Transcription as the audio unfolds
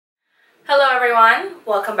everyone,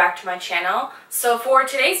 welcome back to my channel. So for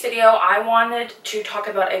today's video, I wanted to talk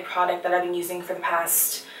about a product that I've been using for the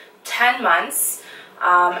past 10 months,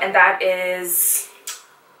 and that is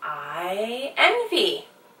EyEnvy.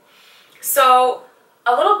 So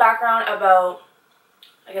a little background about,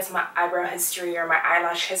 I guess, my eyebrow history or my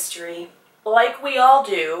eyelash history. Like we all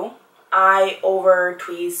do, I over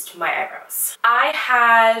tweezed my eyebrows. I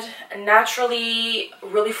had naturally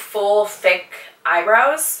really full, thick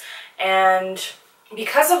eyebrows, and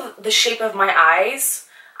because of the shape of my eyes,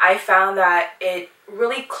 I found that it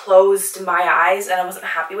really closed my eyes and I wasn't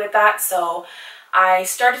happy with that. So I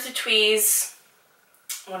started to tweeze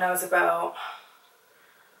when I was about,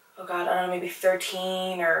 oh god, I don't know, maybe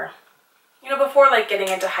 13, or before like getting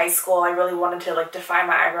into high school. I really wanted to like define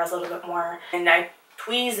my eyebrows a little bit more, and I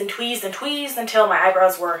tweezed and tweezed and tweezed until my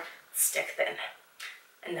eyebrows were stick thin,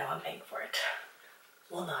 and now I'm paying for it.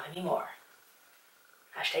 Well, not anymore.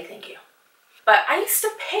 Hashtag thank you. But I used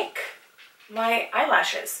to pick my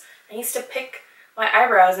eyelashes. I used to pick my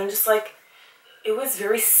eyebrows, and just like, it was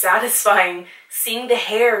very satisfying seeing the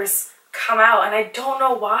hairs come out, and I don't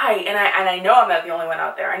know why. And I know I'm not the only one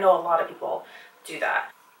out there. I know a lot of people do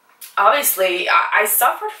that. Obviously, I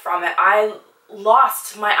suffered from it. I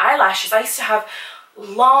lost my eyelashes. I used to have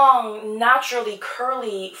long, naturally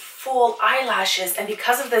curly, full eyelashes, and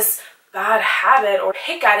because of this bad habit, or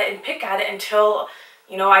pick at it until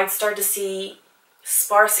I'd start to see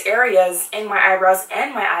sparse areas in my eyebrows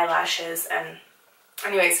and my eyelashes. And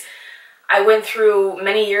anyways, I went through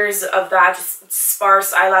many years of that, just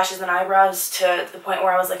sparse eyelashes and eyebrows, to the point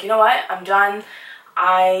where I was like, you know what, I'm done.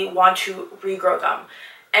 I want to regrow them.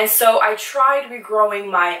 And so I tried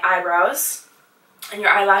regrowing my eyebrows, and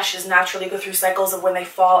your eyelashes naturally go through cycles of when they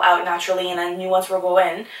fall out naturally and then new ones will go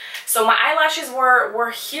in. So my eyelashes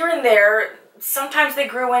were here and there. Sometimes they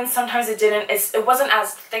grew in, sometimes it didn't. It wasn't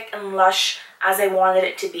as thick and lush as I wanted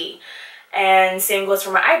it to be. And same goes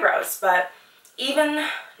for my eyebrows. But even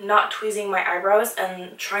not tweezing my eyebrows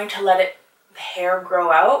and trying to let the hair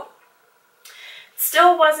grow out,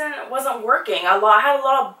 still wasn't working. I had a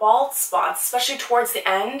lot of bald spots, especially towards the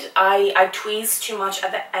end. I tweezed too much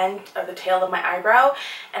at the end of the tail of my eyebrow,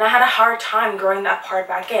 and I had a hard time growing that part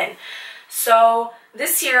back in. So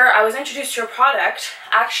this year I was introduced to a product,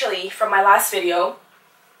 actually from my last video.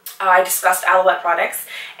 I discussed Alouette products,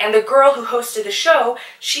 and the girl who hosted the show,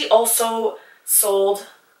 she also sold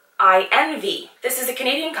EyEnvy. This is a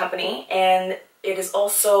Canadian company, and it is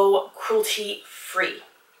also cruelty-free.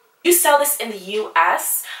 You sell this in the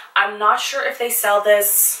US. I'm not sure if they sell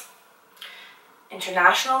this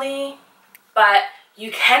internationally, but you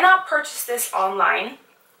cannot purchase this online.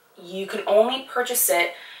 You can only purchase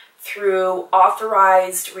it through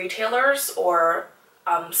authorized retailers or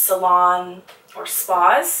salon or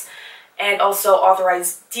spas, and also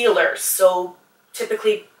authorized dealers, so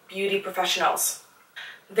typically beauty professionals.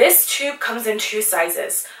 This tube comes in 2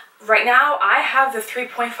 sizes. Right now I have the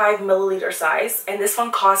 3.5 milliliter size, and this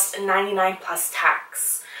one costs $99 plus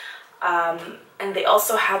tax. And they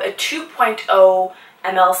also have a 2.0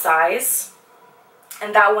 ml size,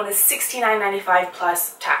 and that one is $69.95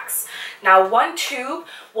 plus tax. Now, one tube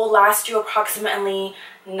will last you approximately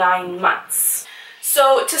 9 months.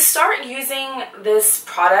 So to start using this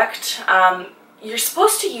product, you're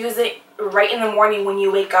supposed to use it right in the morning when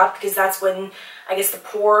you wake up, because that's when, I guess, the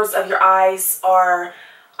pores of your eyes are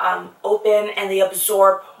open and they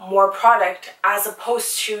absorb more product, as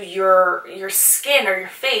opposed to your skin or your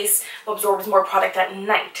face absorbs more product at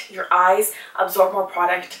night. Your eyes absorb more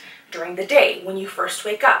product during the day when you first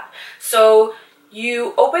wake up. So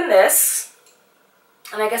you open this,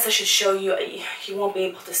 and I guess I should show you, you won't be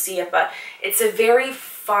able to see it, but it's a very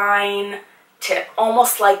fine tip,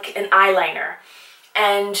 almost like an eyeliner.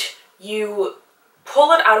 And you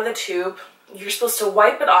pull it out of the tube. You're supposed to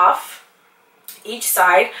wipe it off each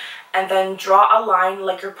side, and then draw a line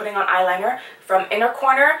like you're putting on eyeliner from inner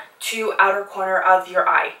corner to outer corner of your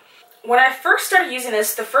eye. When I first started using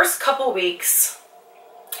this, the first couple weeks,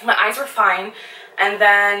 my eyes were fine, and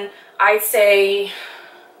then I'd say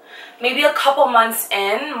maybe a couple months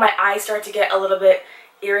in, my eyes started to get a little bit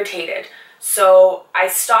irritated. So I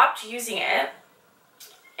stopped using it,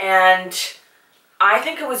 and I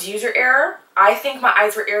think it was user error. I think my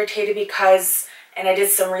eyes were irritated because, and I did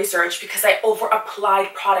some research, because I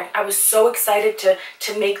over-applied product. I was so excited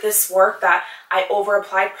to make this work that I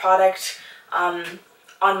over-applied product on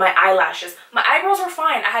my eyelashes. My eyebrows were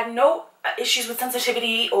fine. I had no issues with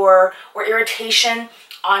sensitivity or irritation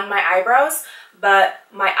on my eyebrows, but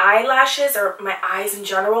my eyelashes, or my eyes in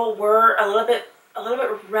general, were a little bit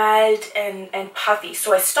red and puffy.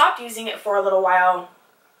 So I stopped using it for a little while.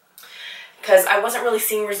 because I wasn't really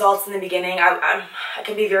seeing results in the beginning. I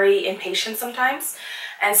can be very impatient sometimes,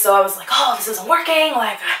 and so I was like, oh, this isn't working,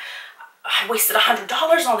 like I wasted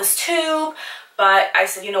 $100 on this tube. But I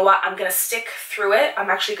said, you know what, I'm gonna stick through it. I'm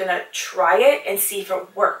actually gonna try it and see if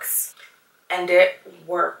it works. And it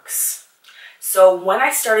works. So when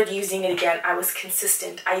I started using it again, I was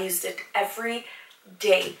consistent. I used it every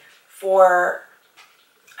day for,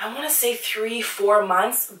 I want to say 3-4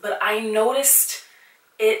 months, but I noticed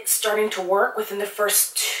it starting to work within the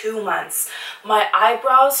first 2 months. My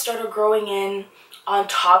eyebrows started growing in on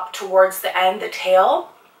top towards the end, the tail.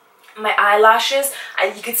 My eyelashes,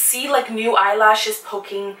 you could see like new eyelashes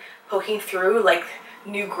poking through, like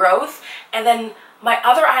new growth. And then my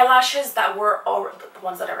other eyelashes that were the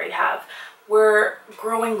ones that I already have were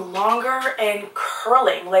growing longer and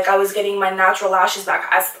curling, like I was getting my natural lashes back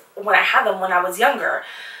as when I had them when I was younger.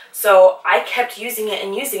 So I kept using it,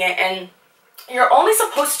 and you're only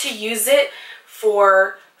supposed to use it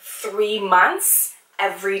for 3 months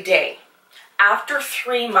every day. After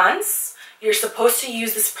 3 months, you're supposed to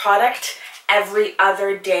use this product every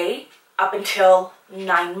other day up until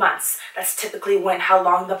 9 months. That's typically how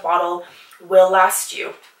long the bottle will last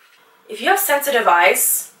you. If you have sensitive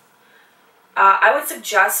eyes, I would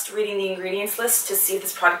suggest reading the ingredients list to see if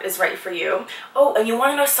this product is right for you. Oh, and you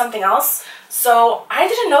want to know something else? So I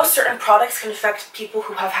didn't know certain products can affect people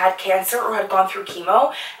who have had cancer or had gone through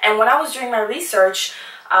chemo. And when I was doing my research,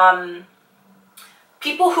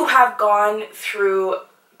 people who have gone through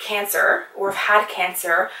cancer or have had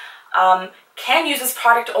cancer can use this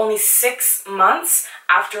product only 6 months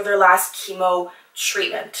after their last chemo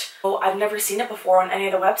treatment. Oh, I've never seen it before on any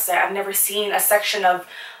other website. I've never seen a section of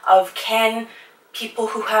can people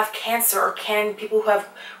who have cancer, or can people who have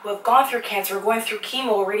gone through cancer or going through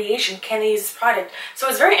chemo or radiation, can they use this product? So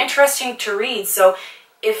it's very interesting to read. So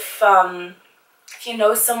if you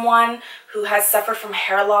know someone who has suffered from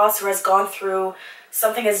hair loss or has gone through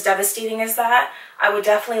something as devastating as that, I would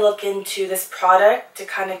definitely look into this product to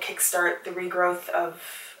kind of kickstart the regrowth of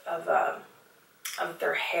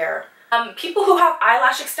their hair. People who have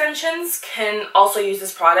eyelash extensions can also use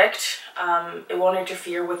this product. It won't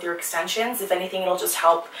interfere with your extensions. If anything, it'll just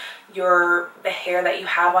help the hair that you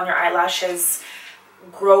have on your eyelashes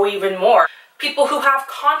grow even more. People who have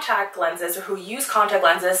contact lenses or who use contact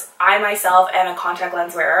lenses, I myself am a contact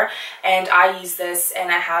lens wearer, and I use this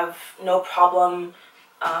and I have no problem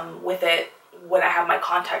with it when I have my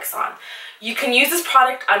contacts on. You can use this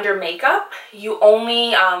product under makeup. You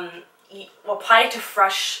only you apply it to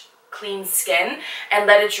fresh, clean skin and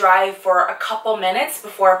let it dry for a couple minutes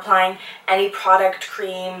before applying any product,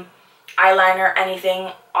 cream, eyeliner,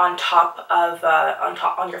 anything on top of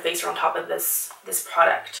on your face or on top of this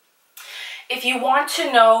product. If you want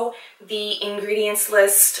to know the ingredients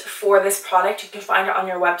list for this product, you can find it on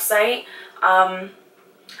your website.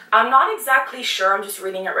 I'm not exactly sure, I'm just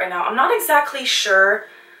reading it right now. I'm not exactly sure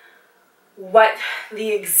what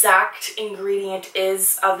the exact ingredient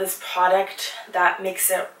is of this product that makes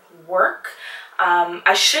it work.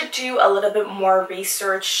 I should do a little bit more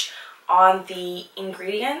research on the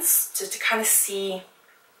ingredients to kind of see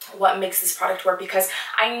what makes this product work, because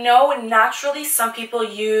I know naturally some people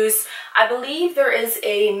use, I believe there is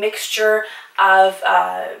a mixture of,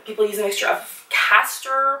 people use a mixture of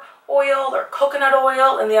castor oil or coconut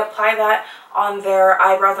oil, and they apply that on their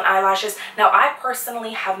eyebrows and eyelashes. Now, I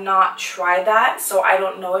personally have not tried that, so I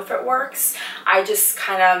don't know if it works. I just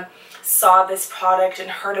kind of saw this product and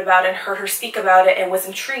heard about it and heard her speak about it and was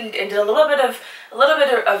intrigued and did a little bit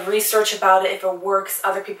of research about it, if it works.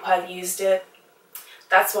 Other people have used it.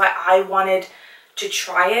 That's why I wanted to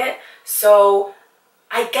try it. So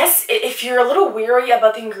I guess if you're a little weary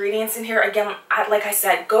about the ingredients in here, again, like I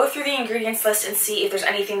said, go through the ingredients list and see if there's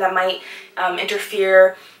anything that might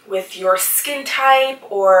interfere with your skin type,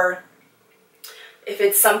 or if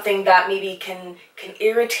it's something that maybe can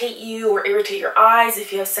irritate you or irritate your eyes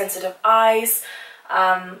if you have sensitive eyes,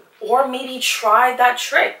 or maybe try that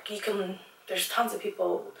trick. There's tons of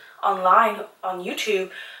people online on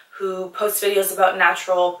YouTube who post videos about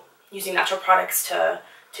using natural products to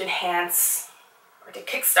enhance or to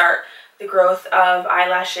kickstart the growth of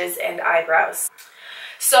eyelashes and eyebrows.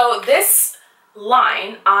 So this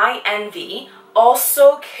line, EyEnvy,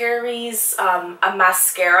 also carries a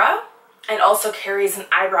mascara and also carries an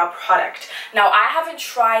eyebrow product. Now, I haven't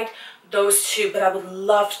tried those two, but I would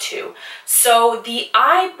love to. So the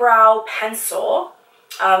eyebrow pencil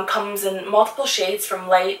comes in multiple shades, from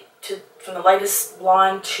the lightest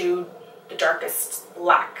blonde to the darkest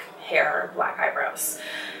black hair, black eyebrows.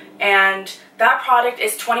 And that product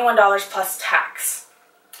is $21 plus tax.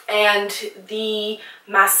 And the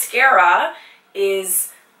mascara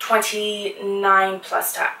is $29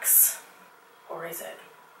 plus tax. Or is it?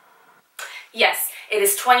 Yes, it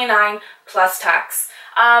is $29 plus tax.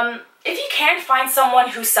 If you can find someone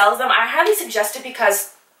who sells them, I highly suggest it,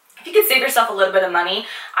 because if you could save yourself a little bit of money,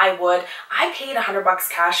 I would. I paid $100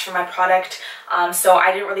 cash for my product, so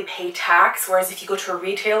I didn't really pay tax, whereas if you go to a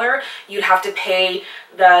retailer, you'd have to pay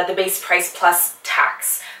the base price plus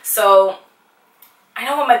tax. So I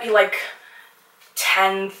know it might be like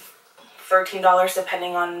 $10, $13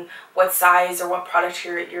 depending on what size or what product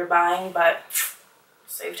you're buying, but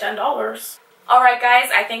save $10. Alright guys,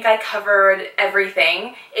 I think I covered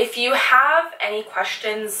everything. If you have any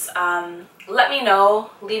questions, let me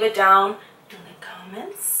know. Leave it down in the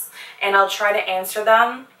comments and I'll try to answer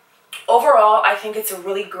them. Overall, I think it's a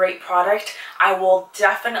really great product. I will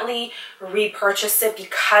definitely repurchase it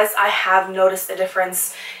because I have noticed a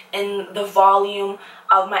difference in the volume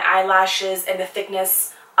of my eyelashes and the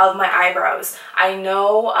thickness of my eyebrows. I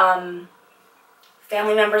know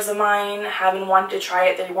family members of mine haven't wanted to try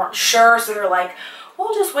it. They weren't sure, so they're like,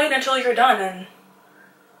 well, just wait until you're done and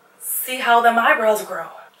see how them eyebrows grow.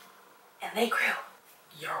 And they grew.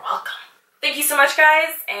 You're welcome. Thank you so much,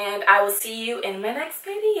 guys, and I will see you in my next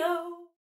video.